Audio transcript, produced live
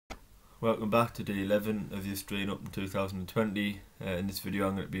Welcome back to day 11 of the Australian Open 2020. In this video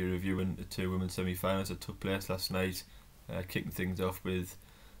I'm going to be reviewing the two women's semi-finals that took place last night, kicking things off with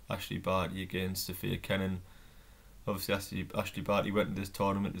Ashley Barty against Sophia Kenin. Obviously Ashley Barty went into this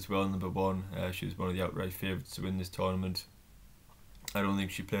tournament as well, number one. She was one of the outright favourites to win this tournament. I don't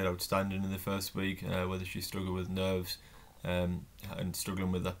think she played outstanding in the first week, whether she struggled with nerves and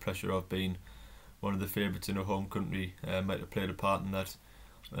struggling with that pressure of being one of the favourites in her home country might have played a part in that.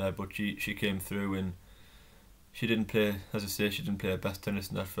 But she came through, and she didn't play, as I say, she didn't play her best tennis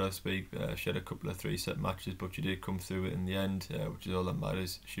in that first week. She had a couple of 3-set matches, but she did come through it in the end, which is all that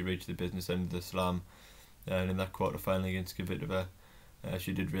matters. She reached the business end of the slam, and in that quarter final against Kvitova,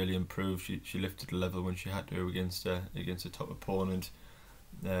 she did really improve. She lifted the level when she had to against a top opponent.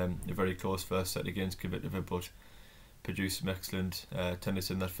 A very close first set against Kvitova, but produced some excellent tennis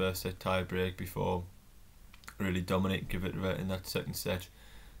in that first set tie break before really dominating Kvitova in that second set.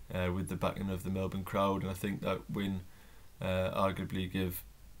 With the backing of the Melbourne crowd, and I think that win arguably gave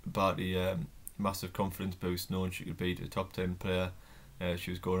Barty a massive confidence boost, knowing she could beat a top 10 player.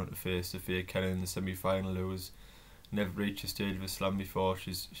 She was going on to face Sophia Kenin in the semi-final, who was never reached a stage of a slam before.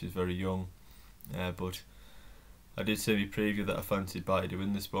 She's very young, but I did say in my preview that I fancied Barty to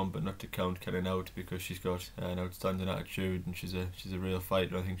win this one, but not to count Kenin out, because she's got an outstanding attitude and she's a real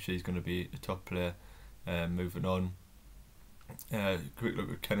fighter. I think she's going to be a top player moving on. Quick look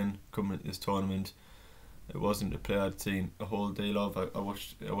at Kenin coming into this tournament. It wasn't a player I'd seen a whole deal of. I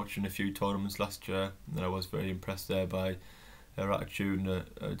watched in a few tournaments last year, and I was very impressed there by her attitude and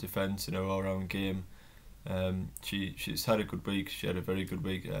her defence and her all-round game. She's had a good week. She had a very good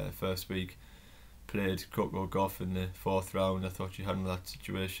week. First week, played Coco Gauff in the 4th round. I thought she handled that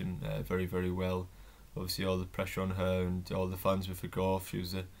situation very well. Obviously all the pressure on her and all the fans were for Gauff. She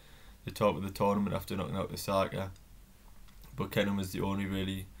was the top of the tournament after knocking out Osaka. But Kenin was the only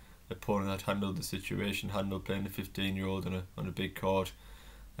really opponent that handled the situation, handled playing a 15-year-old on a big court,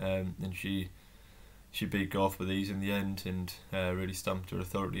 and she beat Gauff with ease in the end, and really stamped her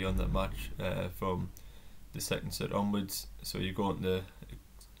authority on that match from the second set onwards. So you go into the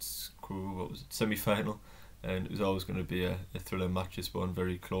semi-final, and it was always going to be a thriller match. This one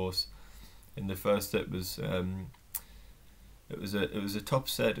very close. In the first set it was a top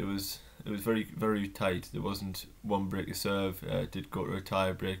set. It was very tight. There wasn't one break of serve. It did go to a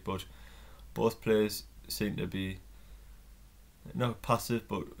tie break, but both players seemed to be not passive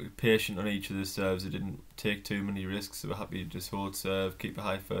but patient on each of the serves. They didn't take too many risks. They were happy to just hold serve, keep a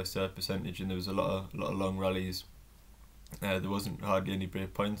high first serve percentage, and there was a lot of long rallies. There wasn't hardly any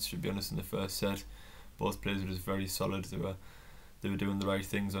break points, to be honest, in the first set. Both players were just very solid. They were doing the right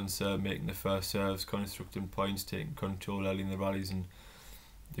things on serve, making the first serves, constructing points, taking control early in the rallies, and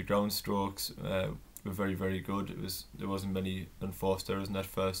the ground strokes were very good. There wasn't many unforced errors in that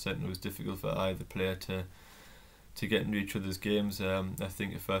first set, and it was difficult for either player to get into each other's games. I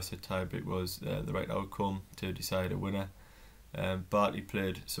think a first set tiebreak was the right outcome to decide a winner. Barty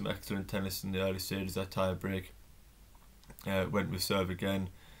played some excellent tennis in the early stages of that tiebreak. Went with serve again,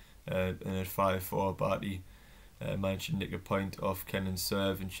 and at 5-4 Barty managed to nick a point off Kenin's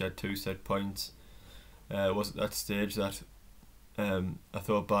serve, and she had 2 set points. It was at that stage that I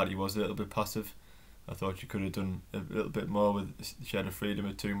thought Barty was a little bit passive. I thought she could have done a little bit more. She had a freedom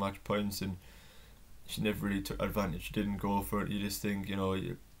of 2 match points, and she never really took advantage. She didn't go for it. You just think,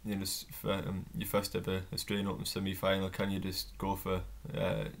 you first have a Australian Open semi-final. Can you just go for?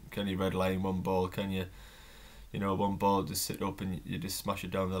 Can you red line one ball? Can you, one ball just sit up and you just smash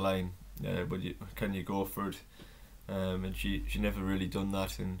it down the line? But can you go for it? And she never really done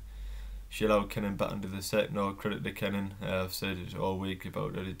that, and she allowed Kenin back into the set. No credit to Kenin. I've said it all week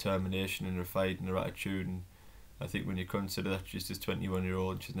about her determination and her fight and her attitude, and I think when you consider that she's just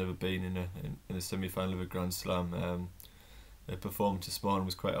 21-year-old, she's never been in a semi-final of a Grand Slam. Her performance this morning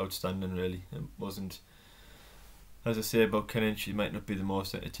was quite outstanding, really. It wasn't, as I say about Kenin, she might not be the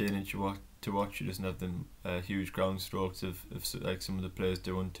most entertaining to watch. She doesn't have the huge ground strokes of like some of the players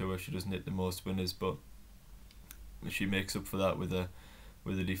do on tour. She doesn't hit the most winners, but she makes up for that with a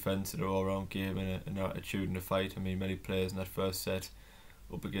defence and her all-round game and her attitude in the fight. I mean, many players in that first set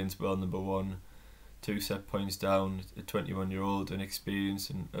up against world number one, 2 set points down, a 21-year-old,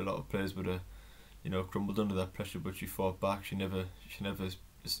 inexperienced, and a lot of players would have, crumbled under that pressure. But she fought back. She never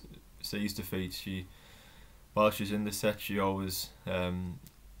sees defeat. While she's in the set, she always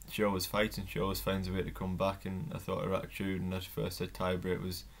fights, and she always finds a way to come back. And I thought her attitude in that first set tiebreak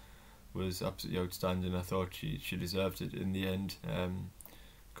was absolutely outstanding. I thought she deserved it in the end.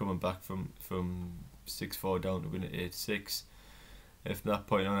 Coming back from 6-4 down to win at 8-6. From that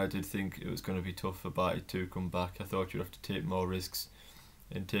point on, I did think it was going to be tough for Barty to come back. I thought you'd have to take more risks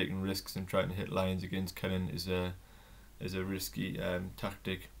taking risks and trying to hit lines against Kenin is a risky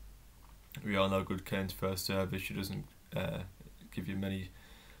tactic. We all know how good Kenin's first serve is. She doesn't give you many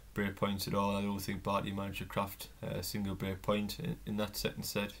break points at all. I don't think Barty managed to craft a single break point in that second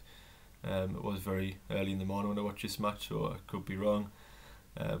set. It was very early in the morning when I watched this match, so I could be wrong.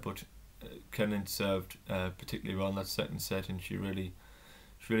 But Kenin served particularly well in that second set, and she really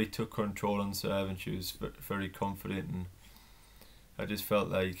took control on serve, and she was very confident. And I just felt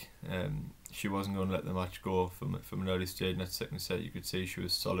like she wasn't going to let the match go from an early stage in that second set. You could see she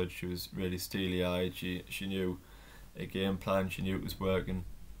was solid. She was really steely-eyed. She knew a game plan. She knew it was working.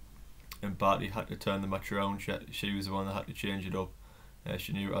 And Barty had to turn the match around. She was the one that had to change it up.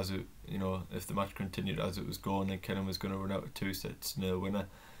 She knew if the match continued as it was going, then Kenin was going to run out of 2-0 winner.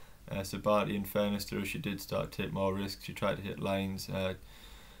 So Barty, in fairness to her, she did start to take more risks. She tried to hit lines.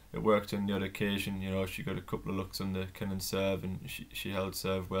 It worked on the other occasion. She got a couple of looks on the Kenin serve, and she held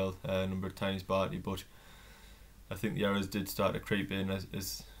serve well a number of times, Barty. But I think the errors did start to creep in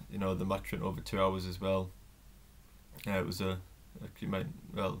as the match went over 2 hours as well. It was around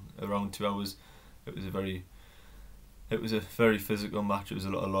 2 hours. It was a very physical match. It was a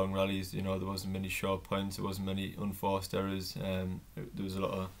lot of long rallies. There wasn't many short points. There wasn't many unforced errors. There was a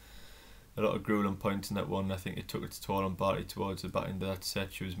lot of grueling points in that one. I think it took its toll on Barty towards the back end of that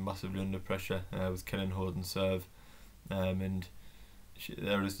set. She was massively under pressure with Kenin holding serve, and the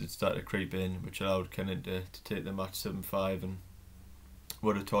errors did start to creep in, which allowed Kenin to take the match 7-5. And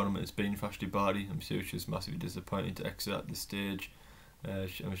what a tournament it's been for Ashley Barty. I'm sure she was massively disappointed to exit at this stage.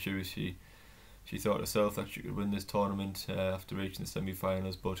 I'm sure she thought herself that she could win this tournament after reaching the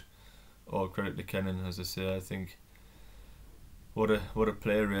semi-finals, but all credit to Kenin. As I say, I think what a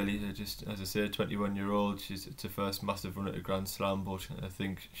player really. Just as I say, 21-year-old. It's her first massive run at a Grand Slam, but I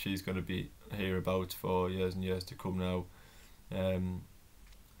think she's going to be hereabouts for years and years to come now.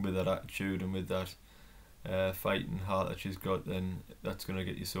 With that attitude and with that fighting heart that she's got, then that's going to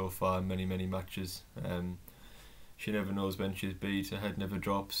get you so far in many matches. She never knows when she's beat. Her head never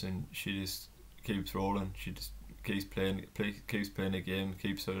drops, and she just keeps rolling. She just keeps playing the game,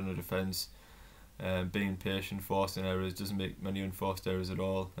 keeps her on the defence, being patient, forcing errors, doesn't make many unforced errors at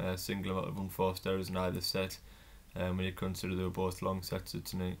all. Single amount of unforced errors in either set. When you consider they were both long sets,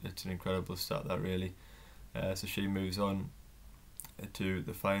 it's an incredible stat, that really. So she moves on to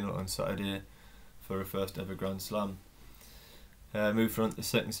the final on Saturday for her first ever Grand Slam. Moved on to the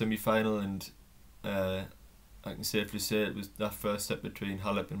second semi-final, and I can safely say it was that first set between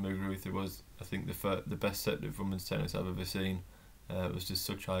Halep and Muguruza was, I think, the best set of women's tennis I've ever seen. It was just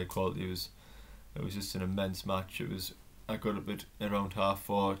such high quality. It was just an immense match. I got up at around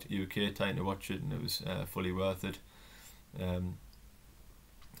 4:30 UK time to watch it, and it was fully worth it.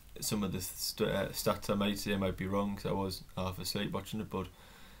 Some of the stats I might say might be wrong because I was half asleep watching it, but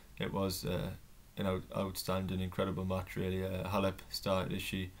it was an outstanding, incredible match really. Halep started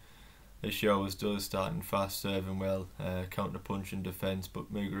as she always does, starting fast, serving well, counter punch in defence,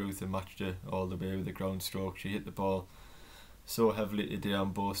 but Muguruza matched her all the way with the ground stroke. She hit the ball so heavily today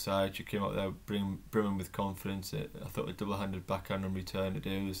on both sides. She came out there brimming with confidence. I thought a double-handed backhand on return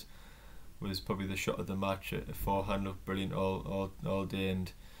today was probably the shot of the match. A forehand looked brilliant all day,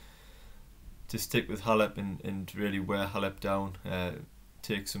 and to stick with Halep and really wear Halep down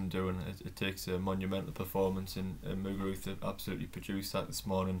takes some doing. It takes a monumental performance, and Muguruza absolutely produced that this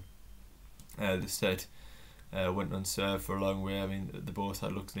morning. The set went on serve for a long way. I mean, they both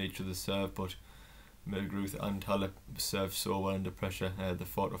had looks in each other's serve, but Muguruza and Halep served so well under pressure. They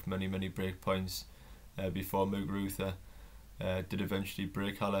fought off many break points before Muguruza did eventually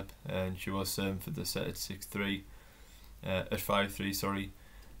break Halep, and she was serving for the set at 6-3, at 5-3, sorry.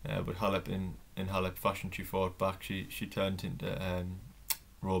 But Halep, in Halep fashion, she fought back. She turned into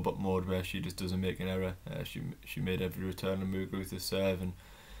robot mode where she just doesn't make an error. She made every return on Muguruza's serve, and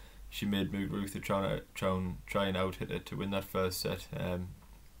she made Muguruza try and out hit her to win that first set.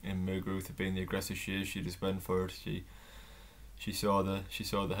 And Muguruza, being the aggressive she is, she just went for it. She saw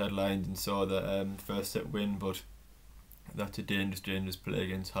the headlines and saw the first set win, but that's a dangerous play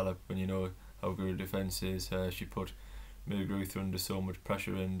against Halep when you know how good her defence is. She put Muguruza under so much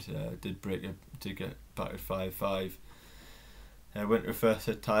pressure and did get back at 5-5. Went to a first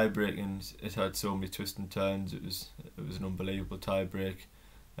set tie break, and it had so many twists and turns. It was an unbelievable tie break.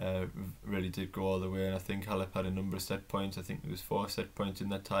 Really did go all the way, and I think Halep had a number of set points. I think there was 4 set points in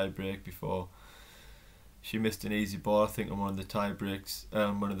that tie break before she missed an easy ball, I think, on one of the tie breaks,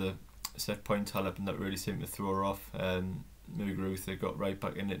 one of the set points Halep, and that really seemed to throw her off. Muguruza got right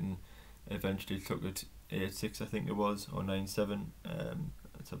back in it and eventually took it 8-6, I think it was, or 9-7.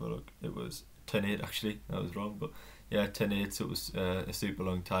 Let's have a look. It was 10-8 actually. I was wrong, but 10-8, so it was a super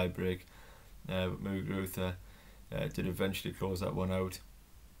long tie break. But Muguruza did eventually close that one out,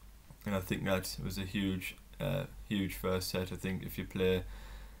 and I think that was a huge first set. I think if you play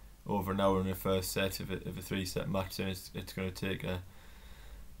over an hour in a first set of a 3-set match, then it's going to take a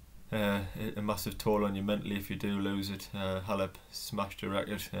massive toll on you mentally if you do lose it. Halep smashed her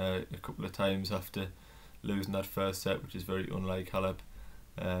racket a couple of times after losing that first set, which is very unlike Halep.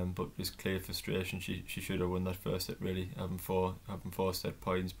 But just clear frustration. She should have won that first set, really, having four set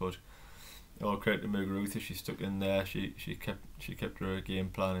points. But all credit to Muguruza, she stuck in there. She kept her game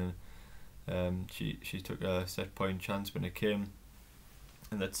plan, and she took a set point chance when it came.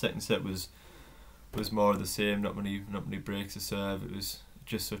 And that second set was more of the same. Not many breaks to serve. It was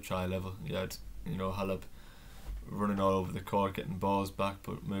just such high level. You had Halep running all over the court, getting balls back,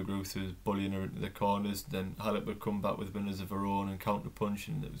 but Muguruza was bullying her into the corners. Then Halep would come back with winners of her own and counter punch,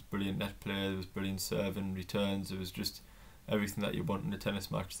 and it was brilliant net play. There was brilliant serving, returns. It was just everything that you want in a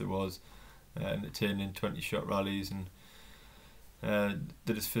tennis match. There was entertaining 20-shot rallies, and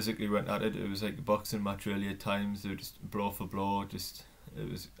they just physically went at it. It was like a boxing match really at times. They were just blow for blow. It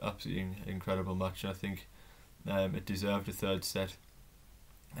was absolutely incredible match, and I think it deserved a third set.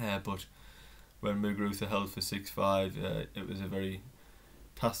 But when Muguruza held for 6-5, it was a very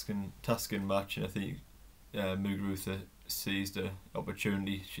tasking match, and I think Muguruza seized the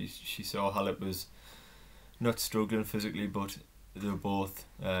opportunity. She saw Halep was not struggling physically, but they were both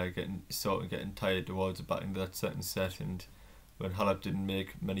getting tired towards the back end of that second set, and when Halep didn't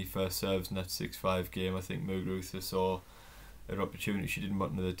make many first serves in that 6-5 game, I think Muguruza saw an opportunity. She didn't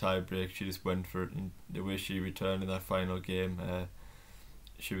want another tie break. She just went for it, and the way she returned in that final game,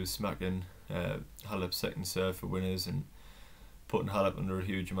 she was smacking Halep's second serve for winners and putting Halep under a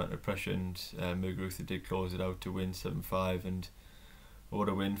huge amount of pressure, and Muguruza did close it out to win 7-5, and what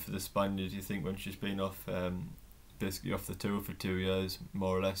a win for the Spaniard. You think when she's been off basically off the tour for 2 years,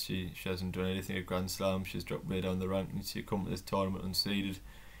 more or less, she hasn't done anything at Grand Slam. She's dropped way down the rankings. She come to this tournament unseeded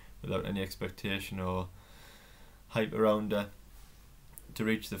without any expectation or hype around her, to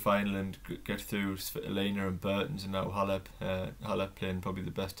reach the final and get through Svitolina and Burtons, and now Halep playing probably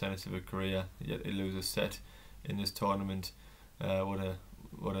the best tennis of her career, yet they lose a set in this tournament. What a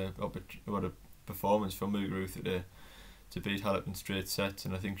performance from Muguruza to beat Halep in straight sets,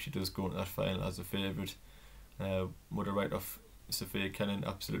 and I think she does go into that final as a favourite. Would I write off Sofia Kenin?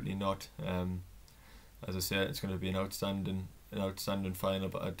 Absolutely not. As I say, it's going to be an outstanding final,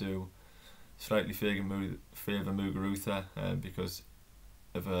 but I do slightly favour Muguruza because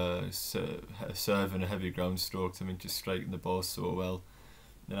of a serve and a heavy ground strokes. I mean, just striking the ball so well.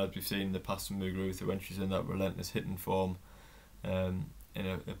 And as we've seen in the past from Muguruza, when she's in that relentless hitting form, and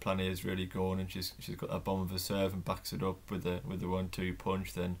her plan A is really going, and she's got that bomb of a serve and backs it up with the 1-2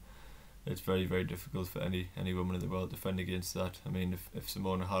 punch, then it's very, very difficult for any woman in the world to defend against that. I mean, if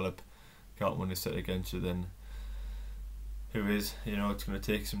Simona Halep can't win a set against her, then who is? It's going to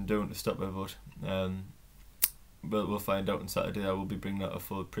take some doing to stop her, but we'll find out on Saturday. I will be bringing out a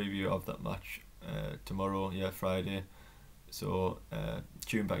full preview of that match tomorrow, Friday. So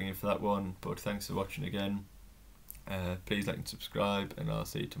tune back in for that one. But thanks for watching again. Please like and subscribe, and I'll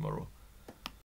see you tomorrow.